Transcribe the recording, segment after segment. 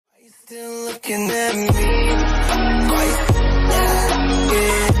Still looking at me.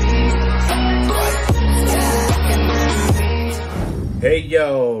 Hey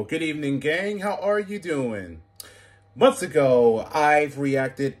yo, good evening gang, how are you doing? Months ago, I've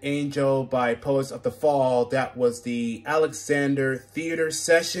reacted Angel by Poets of the Fall. That was the Alexander Theater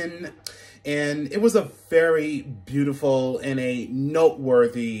session. And it was a very beautiful and a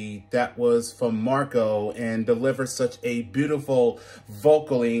noteworthy that was from Marco and delivered such a beautiful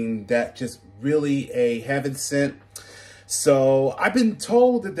vocaling that just really a heaven sent. So I've been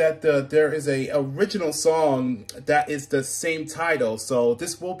told that there is a original song that is the same title. So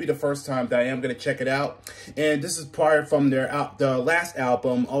this will be the first time that I am going to check it out. And this is part from the last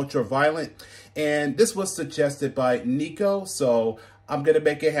album, Ultraviolent. And this was suggested by Niko. So I'm going to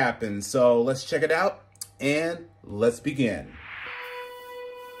make it happen. So let's check it out and let's begin.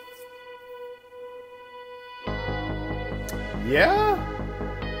 Yeah?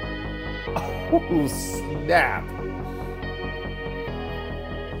 Oh, snap.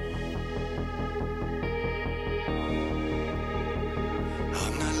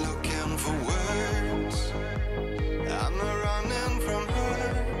 I'm not looking for words. I'm not running from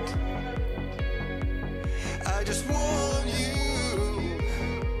hurt. I just want you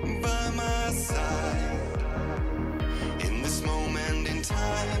by my side. In this moment in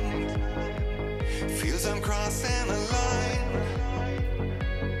time, feels I'm crossing a line.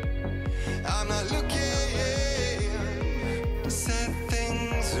 I'm not looking to set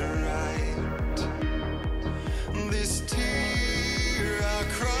things right. This tear I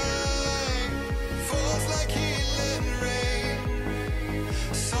cry falls like healing rain,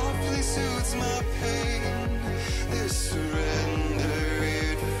 softly soothes my pain. This surrender,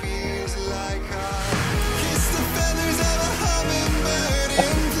 it feels like I kiss the feathers of a hummingbird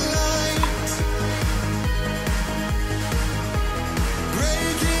in flight,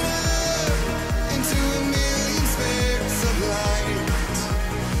 breaking up into a million specks of light.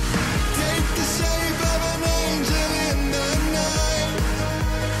 Take the shape of an angel in the night,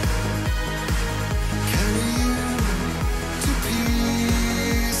 carry you to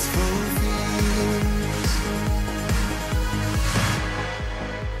peaceful fields.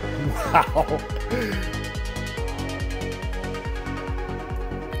 Wow.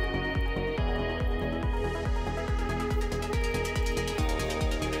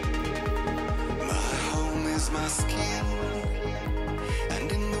 My home is my skin,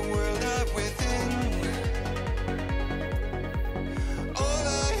 and in the world I'm within, all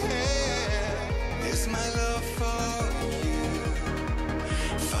I have is my love for you.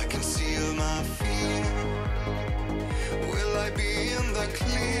 If I conceal my fear, will I be in the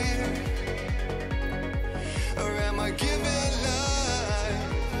clear? Or am I giving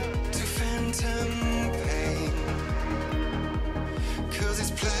life to phantom pain? 'Cause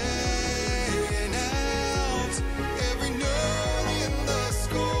it's playing out every note in the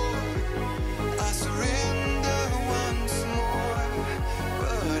score. I surrender once more,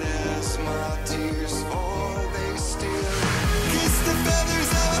 but as my tears fall, they still kiss the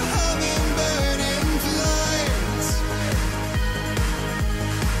feathers of a hummingbird in flight,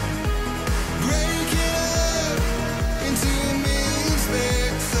 breaking up into a million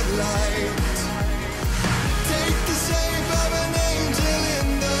specks of light.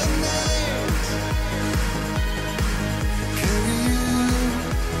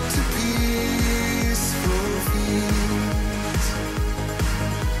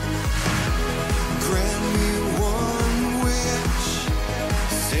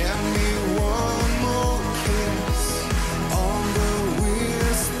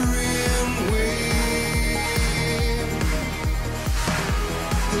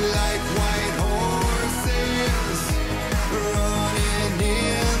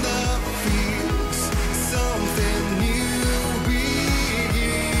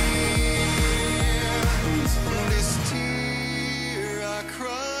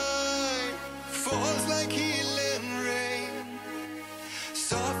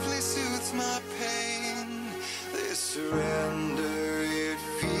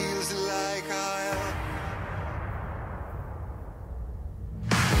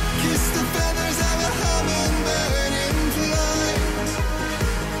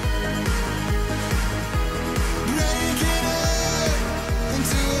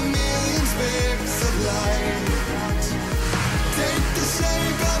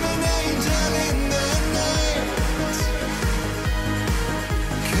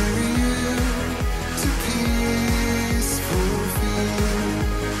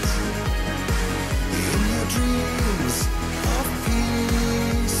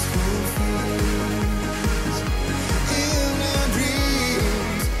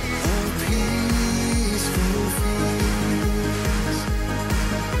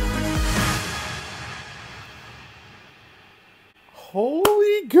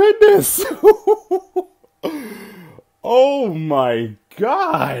 this? Oh my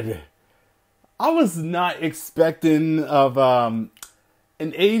God. I was not expecting of an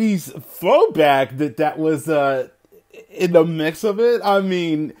 80s throwback that was in the mix of it. I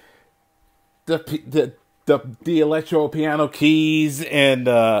mean, the electro piano keys and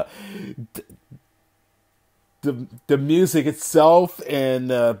the music itself and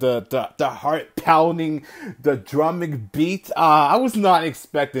the heart pounding, the drumming beat. I was not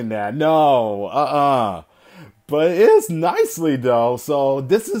expecting that. No, but it is nicely though. So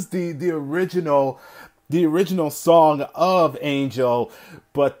this is the original song of Angel,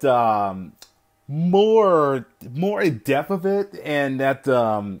 but more in depth of it, and that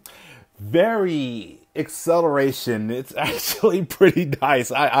very acceleration. It's actually pretty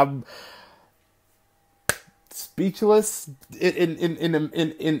nice. I'm speechless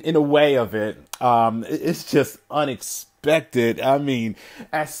in a way of it. It's just unexpected. I mean,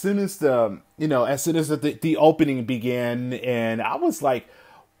 as soon as the opening began, and I was like,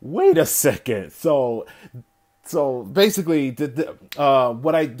 wait a second. So basically,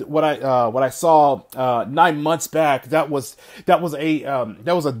 what I saw 9 months back, that was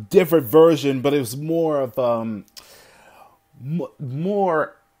a different version, but it was more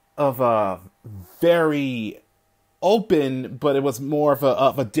of a very open, but it was more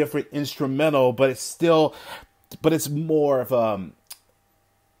of a different instrumental, but it's more of a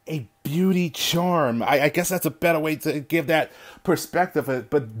beauty charm. I guess that's a better way to give that perspective.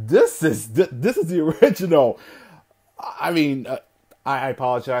 But this is the original. I mean, I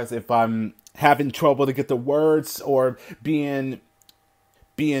apologize if I'm having trouble to get the words or being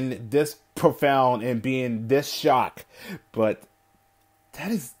this profound and being this shocked, but that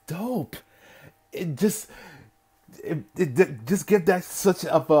is dope. It just give that such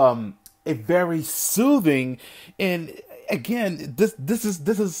of a very soothing, and again, this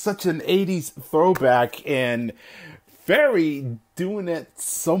is such an 80s throwback and very doing it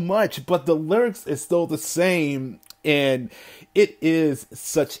so much, but the lyrics is still the same, and it is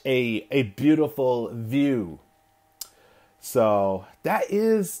such a beautiful view. So that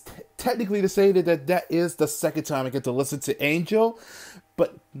is technically to say that is the second time I get to listen to Angel,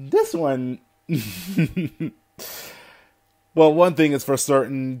 but this one. Well, one thing is for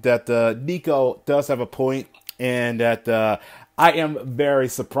certain, that Niko does have a point, and that I am very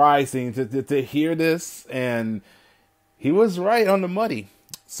surprising to hear this, and he was right on the money.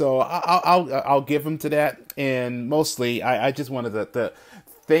 So I'll give him to that, and mostly I just wanted to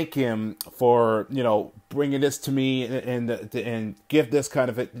thank him for bringing this to me and give this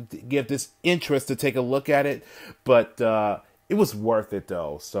give this interest to take a look at it, but. It was worth it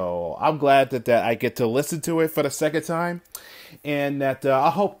though, so I'm glad that I get to listen to it for the second time, and that I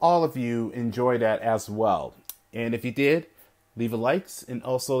hope all of you enjoy that as well. And if you did, leave a like and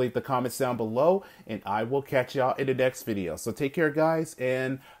also leave the comments down below, and I will catch y'all in the next video. So take care, guys,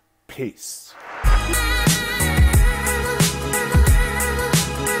 and peace.